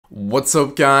What's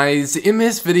up guys, in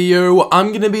this video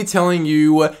I'm gonna be telling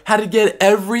you how to get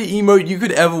every emote you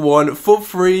could ever want for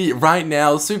free right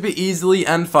now, super easily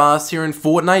and fast here in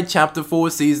Fortnite Chapter 4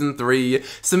 Season 3,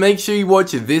 so make sure you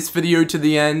watch this video to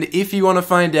the end if you want to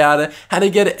find out how to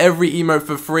get every emote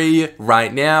for free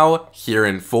right now here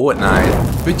in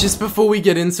Fortnite. But just before we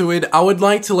get into it, I would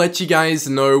like to let you guys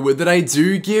know that I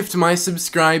do gift my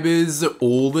subscribers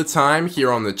all the time here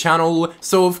on the channel,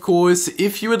 so of course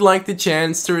if you would like the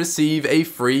chance to receive a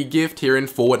free gift here in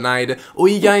Fortnite, all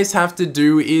you guys have to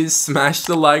do is smash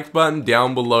the like button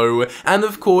down below and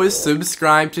of course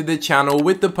subscribe to the channel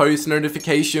with the post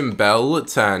notification bell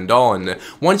turned on.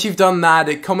 Once you've done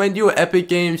that, comment your Epic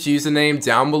Games username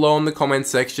down below in the comment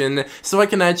section so I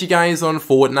can add you guys on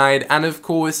Fortnite and of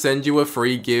course send you a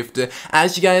free gift.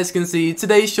 As you guys can see,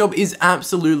 today's shop is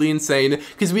absolutely insane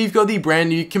because we've got the brand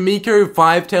new Kamiko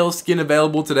 5-tail skin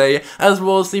available today, as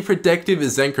well as the Protective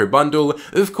Zenko bundle.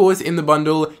 Of course, in the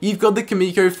bundle, you've got the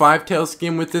Kamiko 5-tail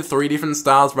skin with the 3 different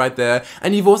styles right there,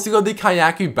 and you've also got the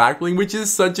Kayaku backbling, which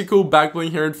is such a cool backbling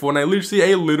here in Fortnite,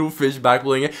 literally a little fish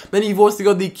backbling. Then you've also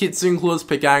got the Kitsune Claws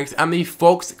pickaxe and the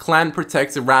Fox Clan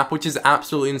Protector wrap, which is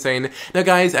absolutely insane. Now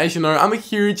guys, as you know, I'm a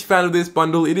huge fan of this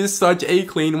bundle. It is such a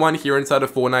clean one here inside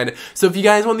of Fortnite, so if you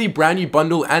guys want the brand new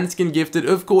bundle and skin gifted,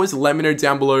 of course, let me know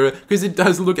down below, because it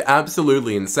does look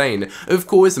absolutely insane. Of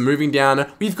course, moving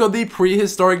down, we've got the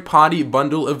Prehistoric Party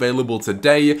bundle available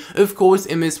today. Of course,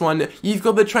 in this one, you've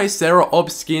got the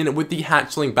Triceratops skin with the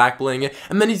Hatchling backbling,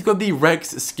 and then you've got the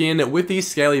Rex skin with the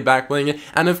Scaly backbling,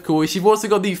 and of course, you've also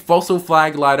got the Fossil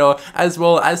Flag Glider, as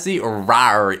well as the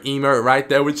Rar emote right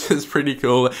there, which is pretty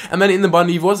cool. And then in the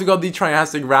bundle, you've also got the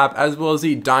Triassic wrap, as well as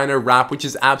the Dino wrap, which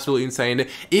is absolutely insane.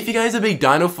 If you guys are big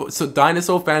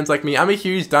dinosaur fans like me, I'm a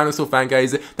huge dinosaur fan,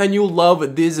 guys, then you'll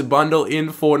love this bundle in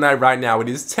Fortnite right now. It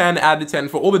is 10 out of 10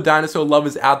 for all the dinosaur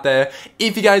lovers out there.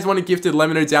 If you guys want it gifted, let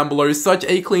me know down below. Such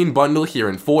a clean bundle here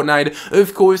in Fortnite.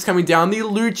 Of course, coming down, the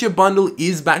Lucha bundle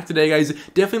is back today, guys.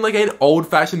 Definitely like an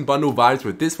old-fashioned bundle vibes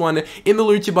with this one. In the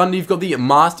Lucha bundle, you've got the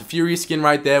Masked Fury skin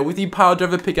right there with the Power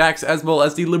Driver pickaxe, as well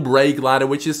as the Libre glider,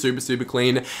 which is super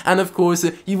clean. And of course,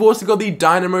 you've also got the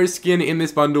Dynamo skin in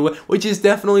this bundle, which is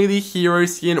definitely the hero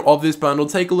skin of this bundle.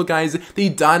 Take a look, guys. The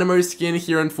Dynamo skin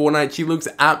here in Fortnite, she looks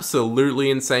absolutely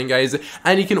insane, guys.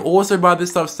 And you can also buy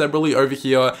this stuff separately over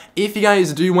here. If you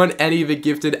guys do want any of it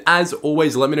gifted, as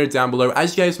always, let me know down below.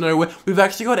 As you guys know, we've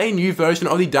actually got a new version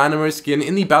of the Dynamo skin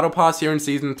in the Battle Pass here in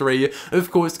Season 3.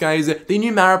 Of course, guys, the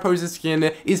new Mariposa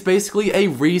skin is basically a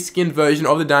reskinned version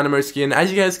of the Dynamo skin.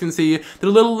 As you guys can see, the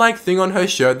little like thing on her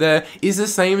shirt there is the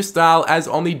same style as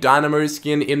on the Dynamo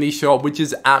skin in the shop, which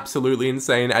is absolutely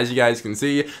insane, as you guys can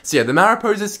see. So yeah, the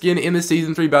Mariposa skin in the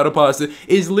Season 3 Battle Pass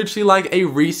is literally like a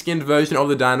reskinned version of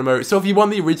the Dynamo. So if you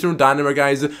want the original Dynamo,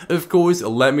 guys, of course,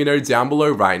 let me know down below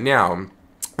right now.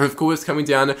 Of course, coming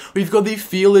down, we've got the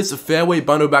Fearless Fairway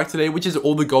bundle back today, which is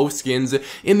all the golf skins.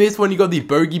 In this one, you got the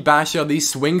Bogey Basher, the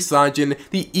Swing Sergeant,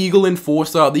 the Eagle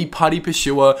Enforcer, the Putty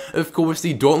Pursuer, of course,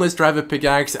 the Dauntless Driver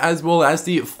pickaxe, as well as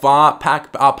the Power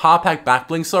Pack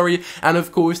backbling, and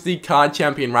of course, the Card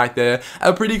Champion right there.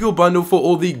 A pretty cool bundle for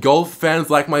all the golf fans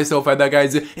like myself out there,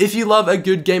 guys. If you love a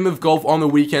good game of golf on the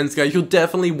weekends, guys, you'll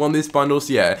definitely want this bundle.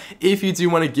 So yeah, if you do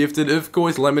want to gift it, of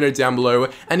course, let me know down below,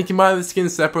 and you can buy the skin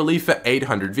separately for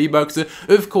 800 V-Bucks.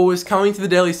 Of course, coming to the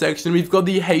daily section, we've got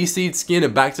the Hayseed skin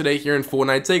back today here in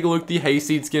Fortnite. Take a look, the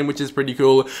Hayseed skin, which is pretty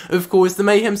cool. Of course, the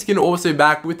Mayhem skin also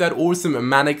back with that awesome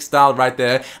Manic style right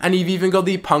there. And you've even got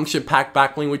the Puncture Pack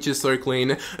backbling, which is so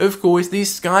clean. Of course, the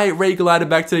Sky Ray glider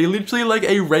back today, literally like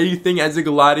a ray thing as a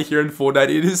glider here in Fortnite.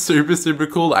 It is super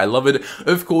cool. I love it.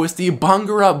 Of course, the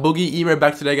Bungara Boogie emote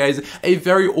back today, guys. A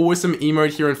very awesome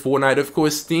emote here in Fortnite. Of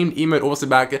course, Steamed emote also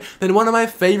back. Then one of my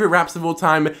favorite wraps of all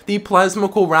time, the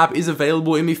Plasma Core wrap, is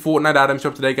available in the Fortnite item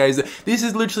shop today, guys. This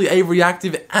is literally a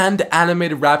reactive and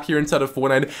animated wrap here inside of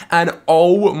Fortnite, and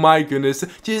oh my goodness,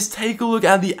 just take a look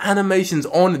at the animations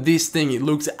on this thing. It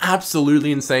looks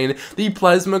absolutely insane. The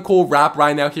Plasma Core wrap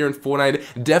right now here in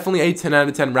Fortnite, definitely a 10 out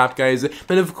of 10 wrap, guys.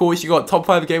 Then of course, you got Top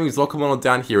 5 Gaming's locker model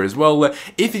down here as well.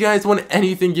 If you guys want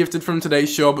anything gifted from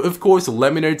today's shop, of course,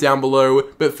 let me know down below.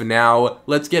 But for now,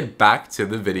 let's get back to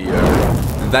the video.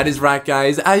 That is right,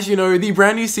 guys. As you know, the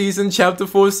brand new season, Chapter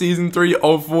 4 Season 3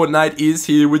 of Fortnite is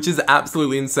here, which is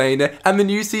absolutely insane, and the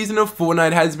new season of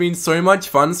Fortnite has been so much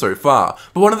fun so far.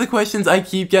 But one of the questions I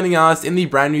keep getting asked in the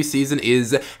brand new season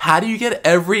is, how do you get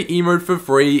every emote for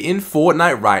free in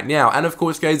Fortnite right now? And of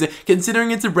course, guys,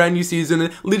 considering it's a brand new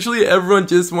season, literally everyone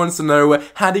just wants to know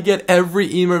how to get every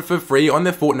emote for free on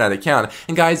their Fortnite account.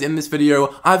 And guys, in this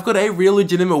video, I've got a real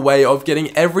legitimate way of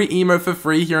getting every emote for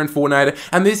free here in Fortnite,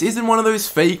 and this isn't one of those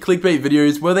fake fake clickbait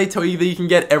videos where they tell you that you can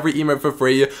get every emote for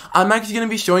free, I'm actually going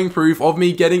to be showing proof of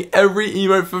me getting every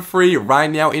emote for free right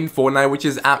now in Fortnite, which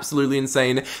is absolutely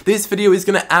insane. This video is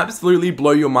going to absolutely blow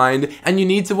your mind, and you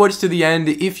need to watch to the end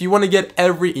if you want to get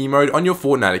every emote on your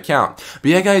Fortnite account.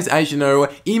 But yeah guys, as you know,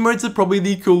 emotes are probably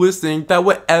the coolest thing that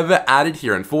were ever added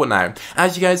here in Fortnite.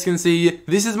 As you guys can see,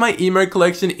 this is my emote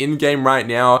collection in-game right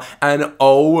now, and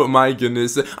oh my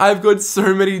goodness, I've got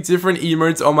so many different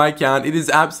emotes on my account. It is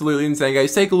absolutely insane,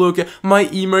 guys. Take a look at my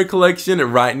emote collection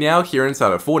right now here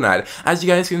inside of Fortnite. As you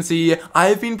guys can see,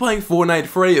 I've been playing Fortnite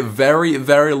for a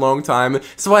very long time,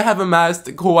 so I have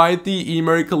amassed quite the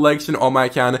emote collection on my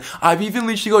account. I've even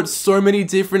literally got so many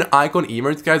different icon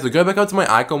emotes, guys. We'll go back up to my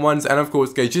icon ones, and of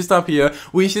course, guys, just up here,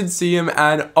 we should see them,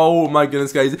 and oh my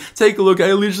goodness, guys, take a look.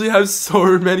 I literally have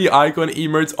so many icon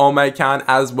emotes on my account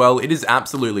as well. It is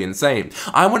absolutely insane.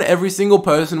 I want every single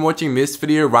person watching this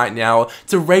video right now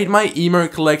to rate my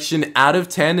emote collection out of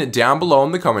 10 down below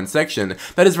in the comment section.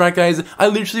 That is right, guys. I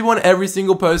literally want every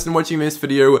single person watching this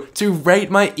video to rate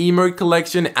my emote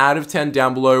collection out of 10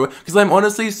 down below, because I'm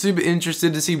honestly super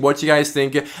interested to see what you guys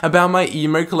think about my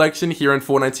emote collection here in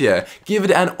Fortnite here. Give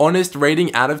it an honest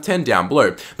rating out of 10 down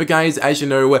below. But guys, as you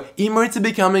know, emotes are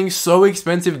becoming so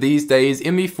expensive these days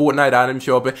in the Fortnite item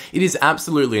shop. It is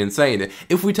absolutely insane.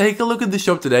 If we take a look at the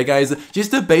shop today, guys,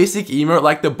 just a basic emote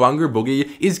like the Bunger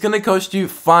Boogie is gonna cost you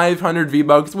 500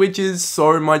 V-Bucks, which is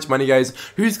so much money, guys.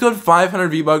 Who's got 500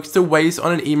 V-Bucks to waste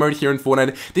on an emote here in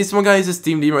Fortnite? This one, guys, is a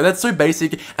steamed emote. That's so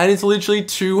basic, and it's literally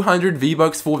 200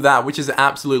 V-Bucks for that, which is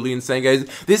absolutely insane, guys.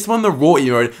 This one, the Raw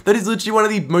emote, that is literally one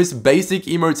of the most basic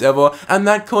emotes ever, and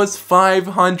that costs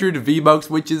 500 V-Bucks,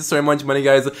 which is so much money,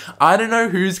 guys. I don't know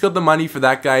who's got the money for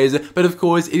that, guys, but of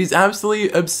course, it is absolutely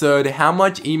absurd how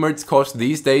much emotes cost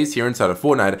these days here inside of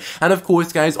Fortnite. And of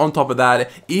course, guys, on top of that,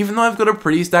 even though I've got a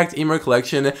pretty stacked emote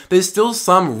collection, there's still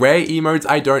some rare emotes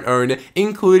I don't own,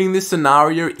 including this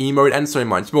scenario emote and so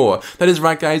much more. That is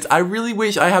right, guys. I really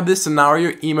wish I had this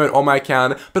scenario emote on my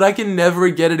account, but I can never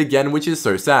get it again, which is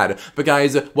so sad. But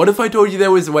guys, what if I told you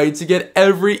there was a way to get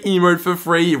every emote for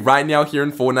free right now here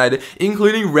in Fortnite,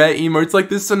 including rare emotes like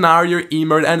this scenario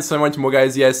emote and so much more,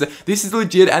 guys? Yes, this is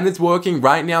legit, and it's working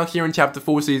right now here in Chapter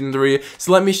 4 Season 3,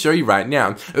 so let me show you right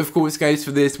now. Of course, guys,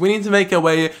 for this, we need to make our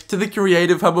way to the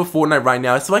creative hub of Fortnite right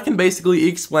now, so I can basically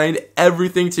explain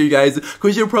everything to you guys,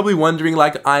 because you're probably wondering,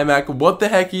 like, IMAC, what the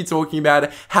heck are you talking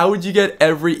about? How would you get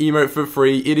every emote for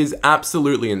free? It is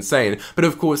absolutely insane. But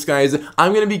of course, guys,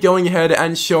 I'm going to be going ahead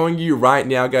and showing you right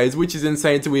now, guys, which is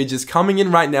insane. So we're just coming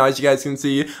in right now, as you guys can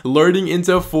see, loading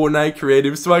into Fortnite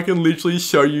creative, so I can literally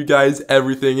show you guys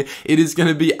everything. It is going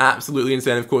to be absolutely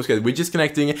insane. Of course, guys, we're just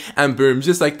connecting, and boom,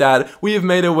 just like that, we have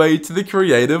made our way to the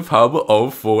creative hub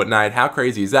of Fortnite. How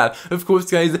crazy is that? Of course,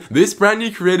 guys, this brand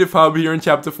new creative hub here in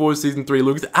Chapter 4 Season 3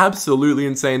 looks absolutely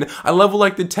insane. I love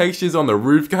like the textures on the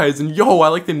roof, guys, and yo, I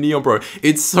like the neon, bro.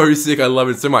 It's so sick. I love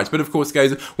it so much. But of course,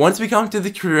 guys, once we come to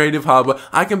the creative hub,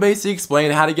 I can basically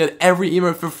explain how to get every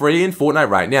emote for free in Fortnite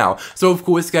right now. So of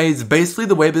course, guys, basically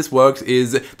the way this works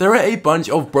is there are a bunch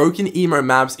of broken emote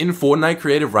maps in Fortnite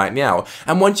creative right now,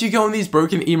 and once you go on these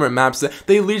broken emote maps,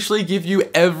 they literally give you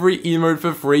every emote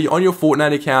for free on your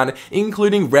Fortnite account,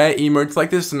 including rare emotes like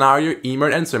the scenario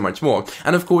emote and so much more.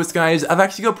 And of course, guys, I've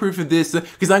actually got proof of this,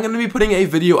 because I'm going to be putting a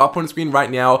video up on screen right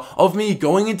now of me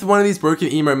going into one of these broken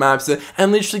emote maps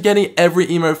and literally getting every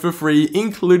emote for free,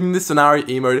 including the scenario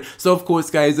emote. So of course,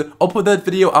 guys, I'll put that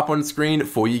video up on screen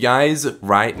for you guys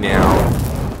right now.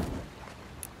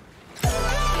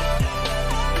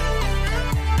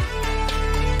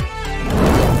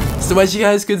 So as you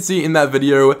guys could see in that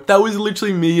video, that was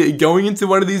literally me going into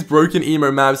one of these broken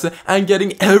emote maps and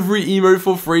getting every emote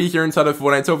for free here inside of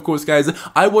Fortnite. So of course, guys,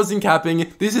 I wasn't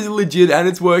capping. This is legit, and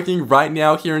it's working right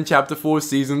now here in Chapter 4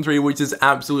 Season 3, which is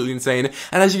absolutely insane.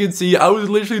 And as you can see, I was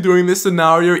literally doing this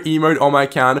scenario emote on my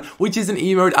account, which is an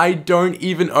emote I don't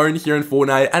even own here in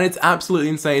Fortnite, and it's absolutely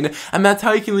insane. And that's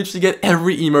how you can literally get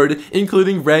every emote,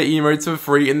 including rare emotes, for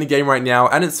free in the game right now,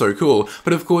 and it's so cool.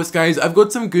 But of course, guys, I've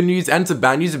got some good news and some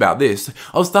bad news about this.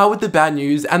 I'll start with the bad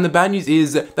news, and the bad news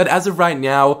is that as of right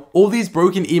now, all these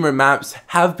broken emote maps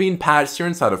have been patched here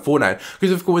inside of Fortnite,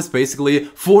 because of course, basically,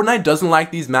 Fortnite doesn't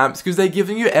like these maps because they're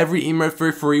giving you every emote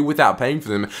for free without paying for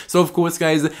them. So of course,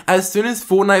 guys, as soon as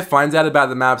Fortnite finds out about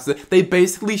the maps, they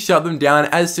basically shut them down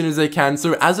as soon as they can.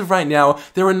 So as of right now,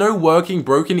 there are no working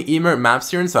broken emote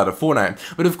maps here inside of Fortnite.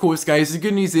 But of course, guys, the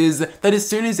good news is that as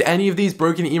soon as any of these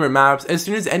broken emote maps, as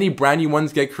soon as any brand new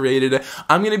ones get created,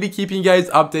 I'm going to be keeping you guys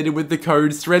updated with the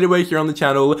code straight away here on the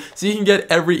channel, so you can get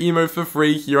every emote for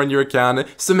free here on your account.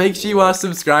 So make sure you are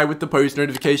subscribed with the post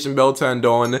notification bell turned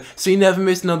on, so you never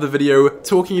miss another video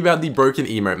talking about the broken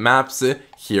emote maps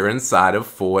here inside of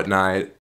Fortnite.